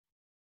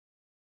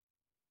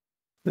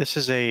This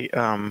is a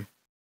I'm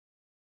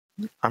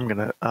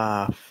gonna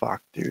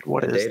fuck, dude.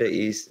 What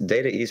is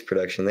Data East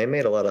production? They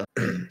made a lot of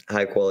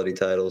high quality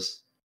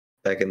titles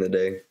back in the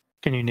day.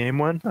 Can you name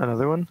one?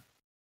 Another one?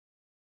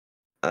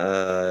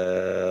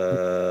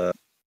 Oh,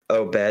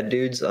 Bad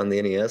Dudes on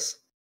the NES.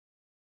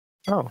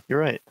 Oh, you're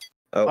right.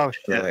 Oh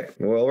shit. right.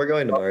 Well, we're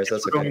going to Mars.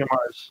 That's okay. We're going to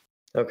Mars.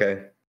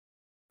 Okay.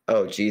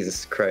 Oh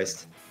Jesus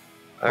Christ!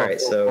 All right,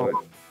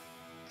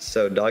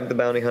 so Dog the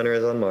Bounty Hunter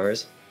is on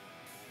Mars.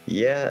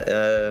 Yeah.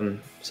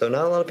 So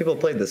not a lot of people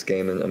played this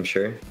game, I'm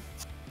sure.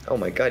 Oh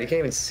my God! You can't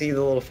even see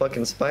the little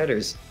fucking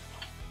spiders.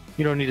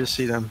 You don't need to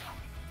see them.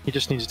 He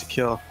just needs to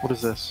kill. What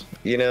is this?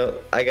 You know,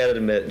 I gotta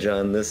admit,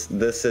 John, this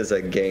is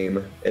a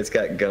game. It's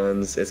got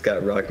guns. It's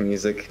got rock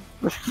music.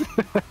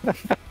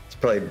 It's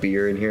probably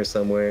beer in here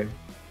somewhere.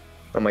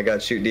 Oh my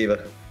God! Shoot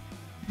Diva.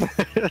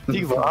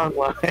 Diva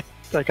online.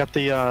 I got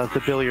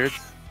the billiards.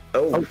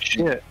 Oh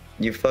shit!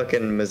 You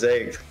fucking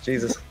mosaic.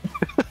 Jesus.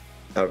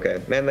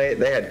 Okay, man.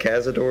 They had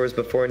Cazadors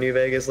before New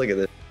Vegas. Look at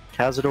this.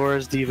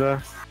 Cazadors,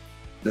 Diva.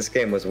 This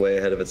game was way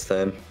ahead of its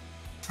time.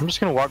 I'm just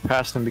gonna walk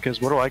past them because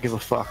what do I give a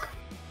fuck?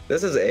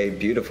 This is a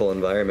beautiful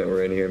environment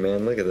we're in here,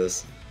 man. Look at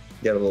this.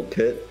 You got a little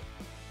pit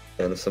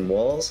and some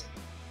walls.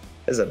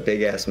 This is a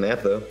big ass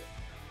map, though.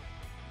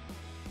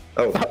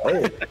 Oh,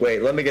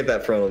 wait. Let me get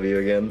that frontal view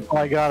again. Oh,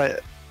 I got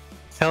it.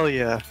 Hell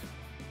yeah.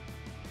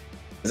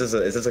 Is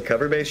this a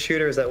cover-based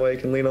shooter? Is that why you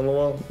can lean on the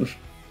wall?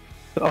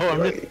 Oh, I'm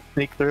gonna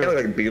sneak through. Kind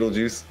of like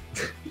Beetlejuice.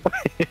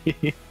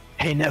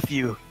 Hey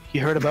nephew,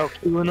 you heard about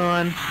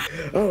QAnon?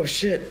 Oh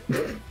shit!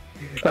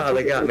 Oh,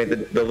 they got me.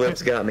 The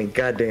lips got me.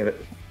 God damn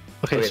it.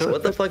 Okay, so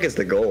what the fuck is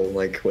the goal?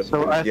 Like, what?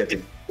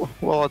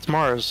 Well, it's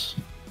Mars.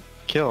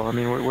 Kill. I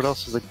mean, what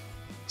else is it?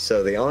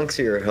 So the onks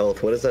are your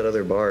health. What is that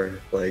other bar?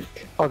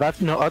 Like. Oh,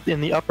 that's no. Up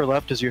in the upper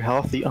left is your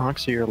health. The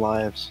onks are your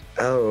lives.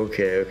 Oh,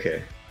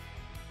 okay.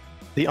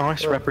 The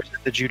onks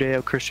represent the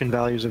Judeo-Christian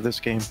values of this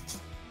game.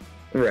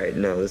 Right.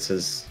 No, this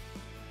is.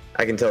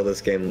 I can tell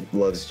this game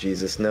loves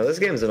Jesus. No, this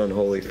game's an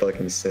unholy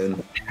fucking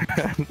sin.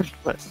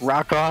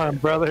 Rock on,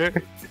 brother.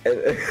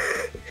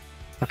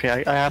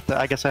 Okay,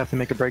 I guess I have to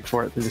make a break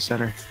for it through the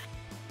center.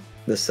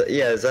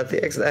 Yeah, is that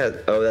the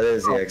exit? Oh, that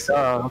is the exit.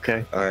 Oh,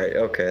 okay. All right,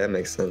 okay, that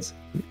makes sense.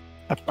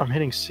 I'm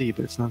hitting C,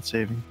 but it's not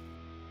saving.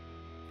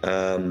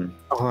 Hold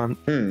on.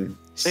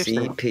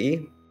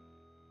 CP.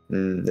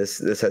 This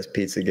has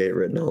Pizzagate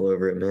written all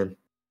over it, man.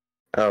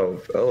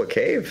 Oh, a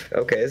cave.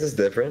 Okay, this is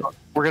different.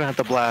 We're gonna have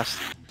to blast.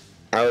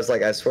 I was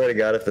like, I swear to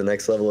God, if the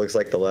next level looks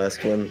like the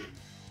last one.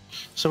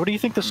 So what do you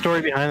think the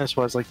story behind this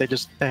was? Like they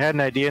had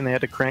an idea and they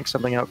had to crank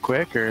something out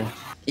quick, or?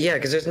 Yeah,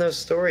 because there's no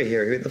story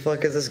here. Who the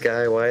fuck is this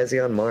guy? Why is he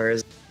on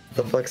Mars?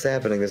 What the fuck's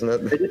happening? There's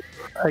nothing.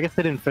 I guess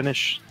they didn't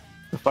finish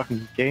the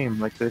fucking game.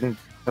 Like they didn't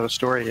have a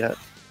story yet.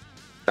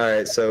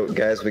 Alright, so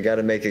guys, we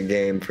gotta make a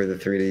game for the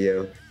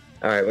 3DO.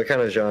 Alright, what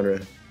kind of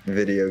genre?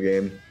 Video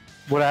game.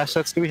 What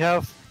assets do we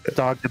have?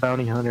 Dog the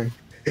Bounty Hunter.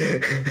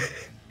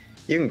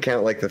 You can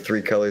count like the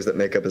 3 colors that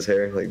make up his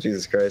hair. Like,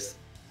 Jesus Christ.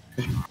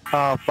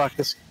 Oh, fuck,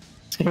 this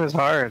game is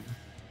hard.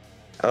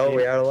 Oh,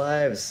 we're out of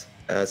lives.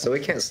 So we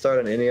can't start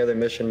on any other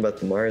mission but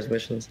the Mars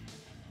missions?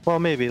 Well,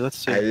 maybe. Let's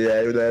see.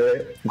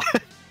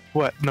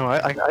 What? No,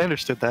 I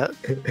understood that.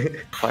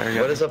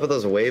 What is up with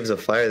those waves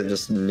of fire that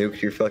just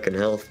nuked your fucking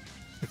health?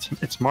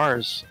 It's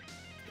Mars.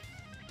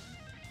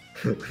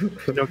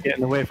 Don't get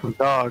in the way from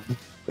dog.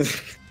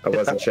 I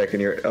wasn't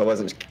checking your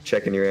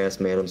ass,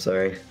 man. I'm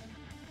sorry.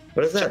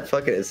 What is that?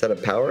 Fucking, is that a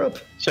power up?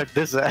 Check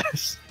this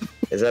ass.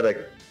 Is that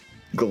a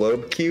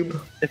globe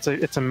cube?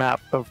 It's a map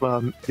of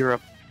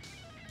Europe.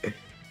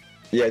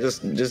 Yeah,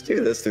 just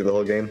do this through the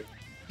whole game.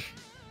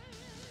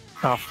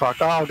 Oh fuck!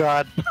 Oh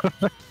god.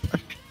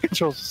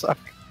 Controls suck.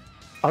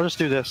 I'll just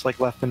do this like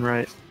left and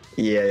right.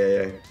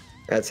 Yeah.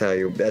 That's how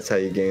you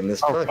game this.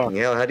 Fucking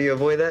hell! How do you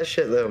avoid that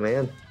shit though,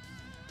 man?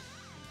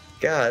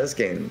 God, this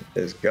game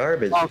is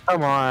garbage. Oh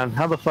come on!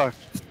 How the fuck?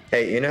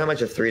 Hey, you know how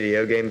much a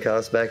 3DO game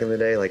cost back in the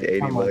day? Like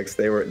 80 bucks.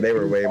 They were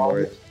way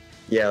more.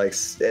 Yeah, like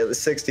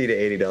 $60 to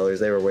 $80.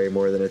 They were way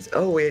more than it's.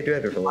 Oh wait, I do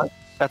have it for one.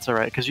 That's all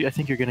right, because I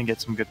think you're gonna get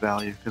some good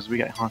value because we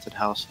got haunted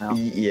house now.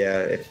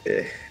 Yeah.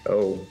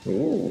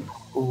 Ooh,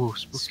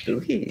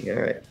 spooky. All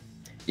right.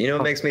 You know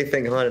what makes me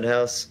think haunted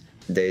house?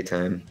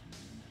 Daytime.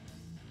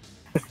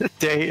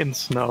 Day and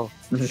snow.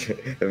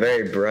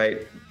 Very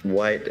bright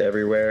white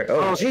everywhere.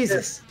 Oh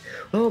Jesus!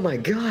 Oh my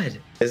God!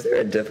 Is there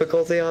a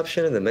difficulty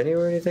option in the menu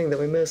or anything that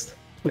we missed?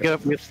 We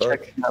have to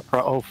check that.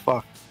 Oh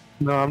fuck!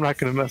 No, I'm not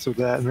gonna mess with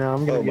that. No,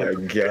 I'm gonna. Oh my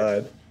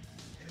God!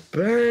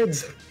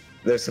 Birds!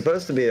 There's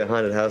supposed to be a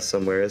haunted house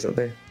somewhere, isn't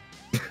there?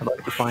 I'd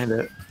like to find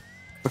it.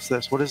 What's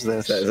this? What is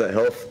this? Is that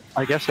health?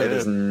 I guess it is. It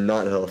is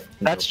not health.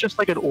 That's just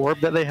like an orb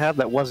that they have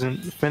that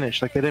wasn't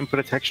finished. Like they didn't put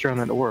a texture on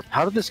that orb.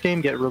 How did this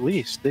game get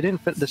released? They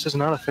didn't. This is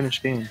not a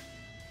finished game.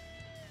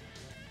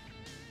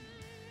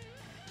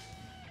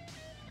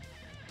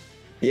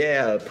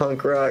 Yeah,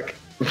 punk rock.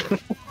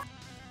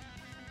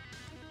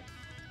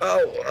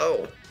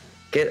 Oh!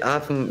 Get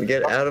out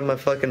of my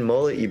fucking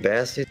mullet, you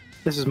bastard!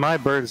 This is my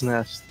bird's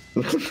nest.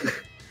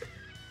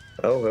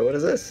 Oh, what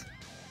is this?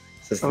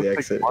 This is Oh, the it's like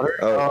exit. water?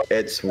 Oh, Oh.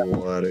 it's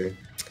water.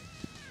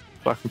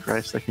 Fucking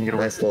Christ, I can get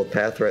away. Nice little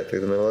path right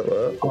through the middle of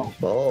it. Whoa, Oh.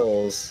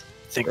 balls.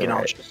 Thinking I'll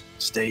Alright. just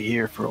stay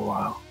here for a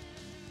while.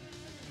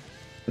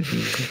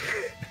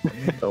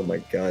 Oh my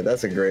god,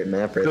 that's a great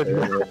map right Good there.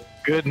 map. Isn't it?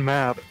 Good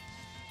map.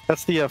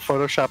 That's the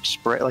Photoshop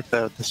spray, like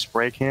the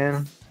spray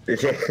can.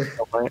 Yeah.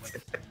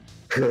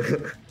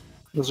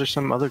 Those are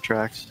some other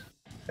tracks.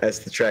 That's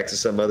the tracks of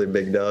some other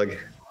big dog.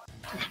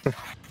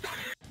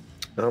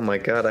 Oh my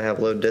god, I have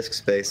low disk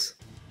space.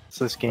 It's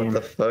this What game.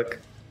 the fuck?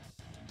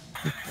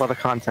 A lot of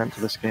content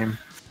to this game.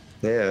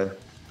 Yeah.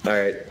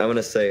 Alright, I'm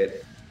gonna say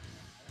it.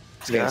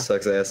 This game Yeah.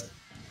 sucks ass.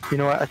 You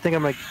know what? I think I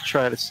might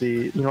try to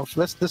see. You know,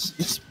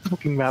 this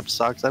fucking map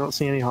sucks. I don't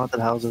see any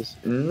haunted houses.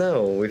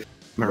 No, we've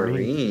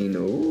Marine.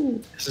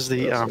 Ooh. This is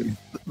the That's sweet.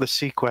 the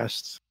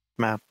Sequest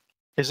map.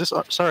 Is this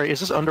sorry? Is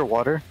this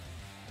underwater?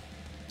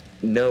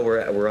 No,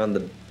 we're on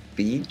the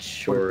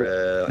beach or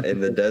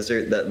in the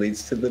desert that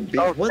leads to the beach.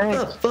 Oh, what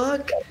thanks. the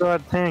fuck?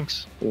 God,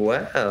 thanks.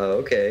 Wow.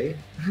 Okay.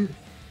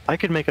 I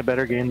could make a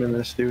better game than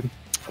this, dude.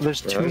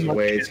 There's too There's much.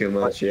 way shit. too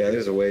much. Yeah,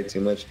 there's way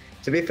too much.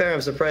 To be fair, I'm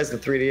surprised the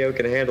 3DO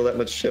can handle that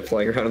much shit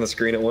flying around on the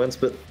screen at once.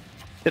 But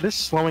It is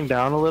slowing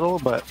down a little,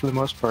 but for the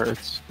most part,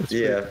 it's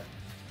yeah.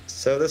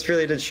 So this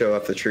really did show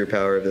off the true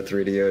power of the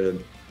 3DO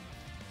to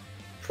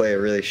play a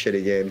really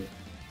shitty game.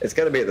 It's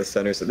got to be at the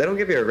center, so they don't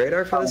give you a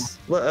radar for this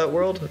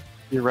world.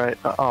 You're right.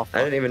 Oh, I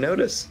didn't even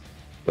notice.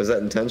 Was that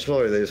intentional,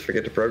 or did they just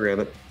forget to program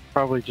it?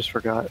 probably just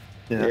forgot.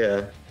 Yeah.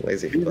 Yeah,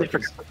 lazy Maybe they fuckers.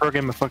 forgot to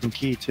program a fucking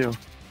key too.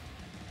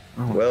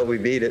 Oh, Well, we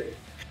beat it.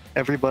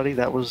 everybody,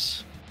 that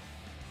was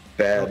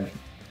Bad.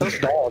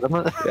 bad. I'm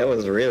not, That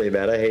was really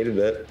bad. I hated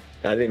that.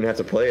 I didn't even have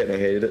to play it, and I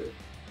hated it.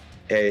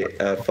 Hey,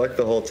 fuck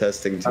the whole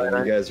testing team.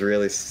 You guys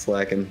really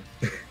slacking.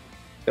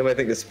 Nobody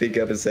think to speak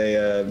up and say,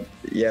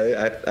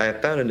 yeah, I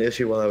found an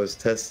issue while I was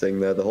testing.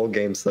 The whole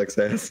game sucks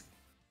ass.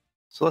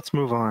 so let's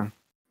move on.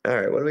 All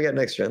right, what do we got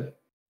next, Jen?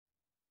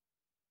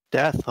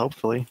 Death,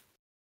 hopefully.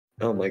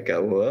 Oh my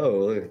god, whoa,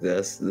 look at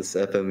this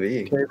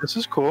FMV. Okay, this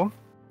is cool.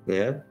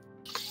 Yeah.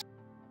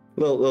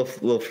 Little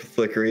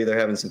flickery. They're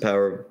having some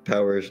power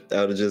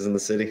outages in the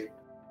city.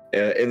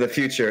 In the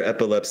future,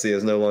 epilepsy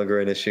is no longer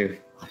an issue.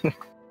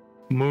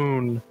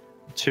 Moon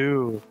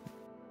to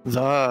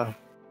the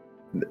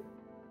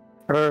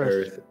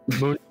Earth.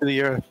 Moon to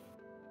the Earth.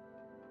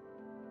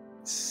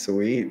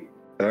 Sweet.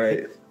 All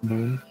right,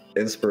 Moon.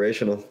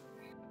 inspirational.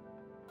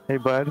 Hey,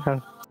 bud.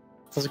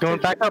 How's it going?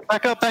 Back up,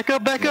 back up, back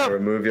up, back Now up!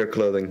 remove your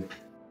clothing.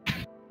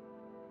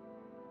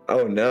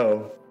 Oh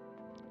no.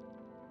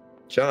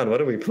 John, what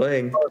are we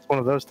playing? Oh, it's one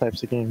of those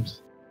types of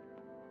games.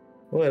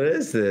 What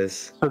is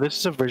this? So this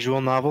is a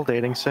visual novel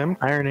dating sim,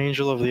 Iron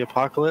Angel of the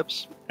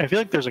Apocalypse. I feel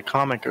like there's a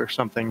comic or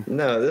something.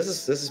 No, this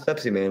is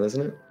Pepsi Man,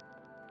 isn't it?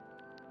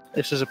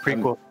 This is a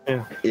prequel.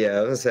 Yeah. Yeah, I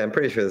was gonna say, I'm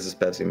pretty sure this is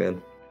Pepsi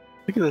Man.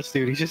 Look at this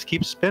dude. He just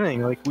keeps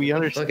spinning. Like we What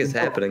the understand. fuck is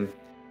happening?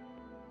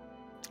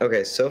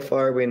 Okay, so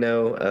far we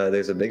know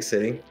there's a big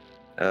city.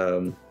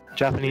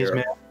 Japanese We're-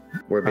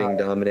 man, We're being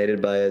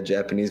dominated by a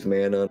Japanese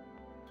man on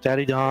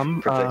Daddy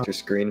Dom, projector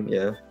screen,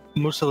 yeah.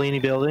 Mussolini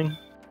building.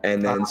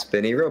 And then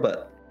spinny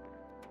robot.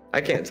 I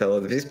can't tell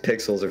if these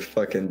pixels are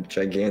fucking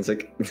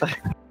gigantic.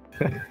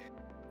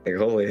 Like,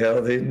 holy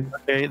hell, dude.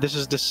 Okay, this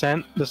is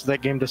Descent. This is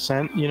that game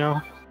Descent. You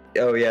know.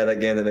 Oh yeah,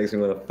 that game that makes me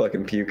want to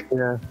fucking puke.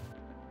 Yeah.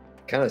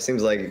 Kind of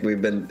seems like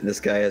this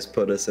guy has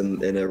put us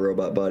in a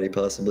robot body,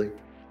 possibly.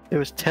 It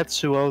was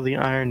Tetsuo the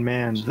Iron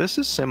Man. This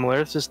is similar.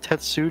 This is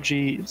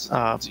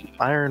Tetsuji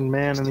Iron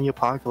Man in the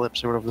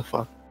Apocalypse or whatever the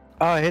fuck.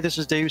 Oh, hey, this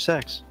is Deus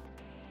Ex.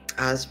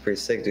 Ah, that's pretty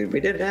sick, dude. We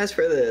didn't ask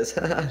for this.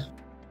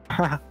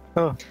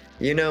 Oh,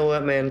 You know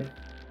what, man?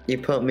 You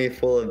pumped me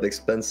full of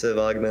expensive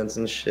augments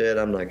and shit.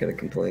 I'm not gonna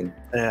complain.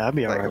 yeah, I'd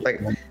be Like, alright.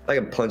 if I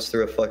can punch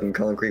through a fucking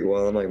concrete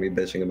wall, I'm not gonna be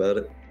bitching about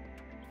it.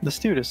 This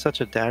dude is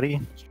such a daddy.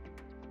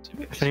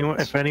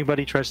 If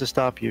anybody tries to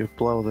stop you,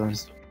 blow them.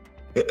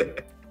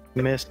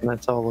 Missed, and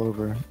that's all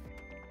over.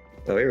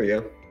 Oh, here we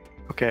go.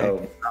 Okay.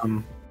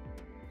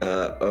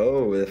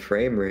 Oh, the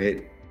frame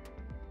rate.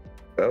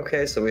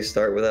 Okay, so we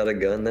start without a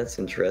gun. That's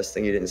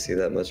interesting. You didn't see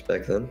that much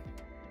back then.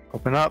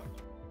 Open up.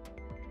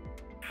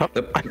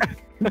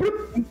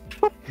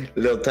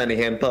 Little tiny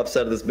hand pops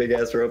out of this big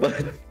ass robot.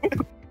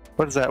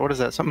 What is that? What is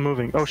that? Something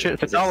moving. Oh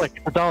shit! It's a Dalek.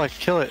 A Dalek.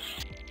 Kill it.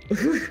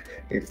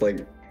 It's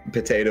like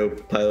potato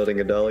piloting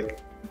a Dalek.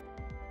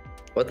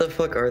 What the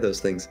fuck are those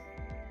things?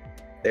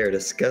 They're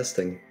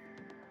disgusting.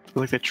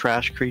 Like the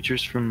trash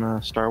creatures from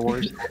Star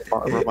Wars.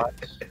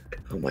 Robots.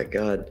 Oh my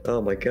god.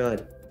 Oh my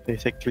god. They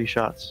take 3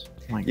 shots.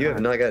 Oh my You have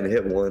god. not gotten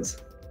hit once.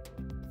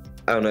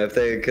 I don't know if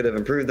they could have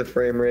improved the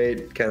frame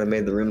rate, kind of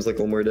made the rooms look a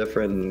little more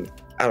different. And,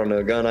 I don't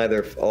know, gone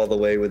either all the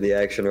way with the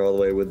action or all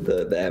the way with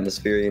the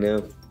atmosphere, you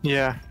know?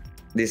 Yeah.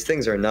 These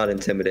things are not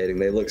intimidating.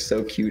 They look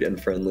so cute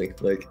and friendly.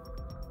 Like,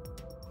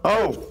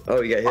 Oh.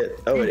 oh, you got hit.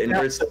 Oh, it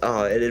inverts.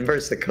 Oh, it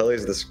inverts the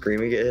colors of the screen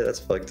when you get hit. That's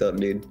fucked up,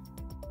 dude.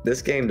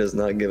 This game does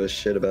not give a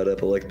shit about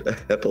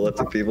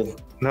epileptic people.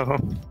 No.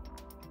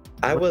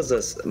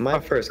 My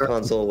first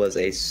console was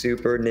a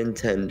Super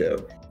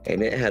Nintendo,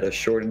 and it had a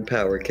shorted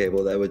power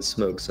cable that would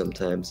smoke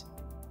sometimes.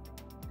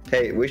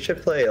 Hey, we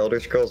should play Elder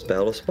Scrolls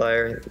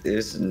Battlespire.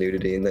 There's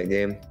nudity in that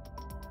game.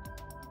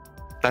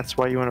 That's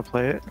why you want to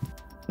play it?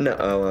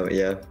 No,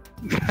 yeah.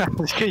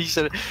 You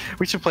said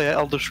we should play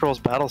Elder Scrolls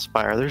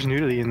Battlespire. There's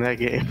nudity in that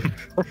game.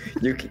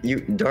 You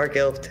dark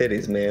elf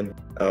titties, man.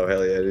 Oh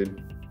hell yeah,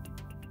 dude.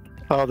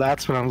 Oh,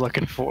 that's what I'm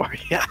looking for.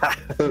 Yeah.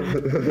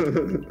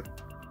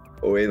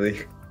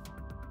 Oily.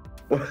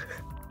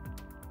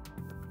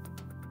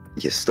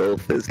 You stole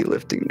fizzy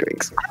lifting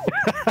drinks.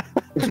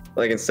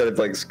 Like instead of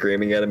like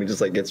screaming at him, he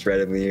just like gets right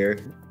in the ear,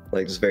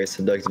 like just very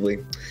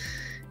seductively.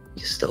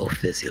 You stole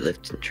fizzy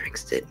lifting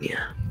drinks, didn't you?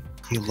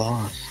 You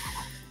lost.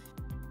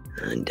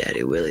 And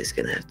Daddy Willie's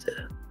gonna have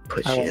to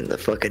put you in the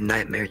fucking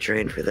nightmare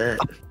train for that.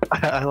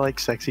 I like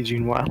sexy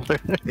Gene Wilder.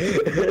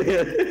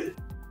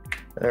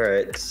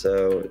 Alright,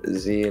 so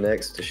Z and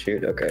X to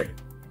shoot, okay.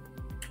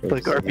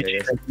 Like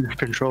RPG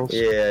controls.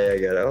 Yeah, I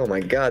got it. Oh my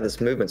god,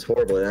 this movement's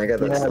horrible. And I got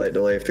that slight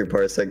delay through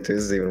parsec too.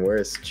 This is even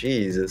worse.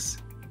 Jesus.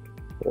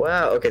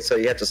 Wow, okay, so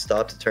you have to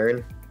stop to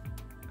turn.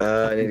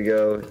 I need to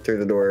go through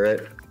the door, right?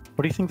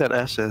 What do you think that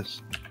S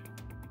is?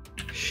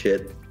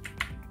 Shit.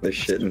 There's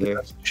shit in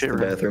here. Shit the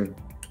bathroom.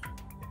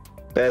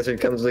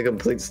 Bastard comes to a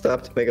complete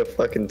stop to make a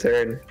fucking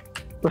turn.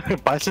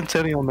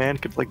 Bicentennial Man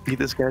could like beat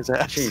this guy's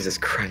ass. Jesus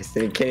Christ,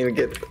 and he can't even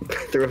get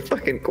through a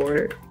fucking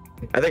corner.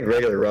 I think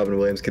regular Robin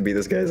Williams could beat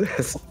this guy's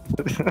ass.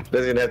 Doesn't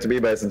even have to be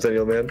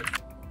Bicentennial Man.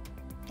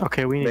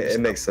 Okay, we need it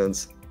makes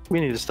sense.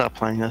 We need to stop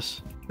playing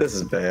this. This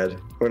is bad.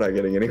 We're not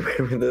getting anywhere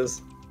with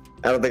this.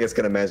 I don't think it's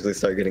gonna magically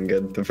start getting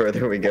good the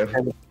further we go.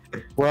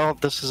 Well,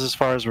 this is as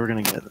far as we're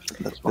gonna get.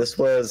 This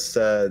was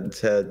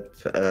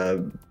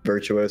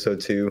Virtuoso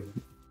 2.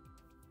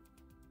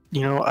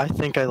 You know, I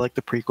think I like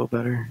the prequel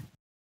better.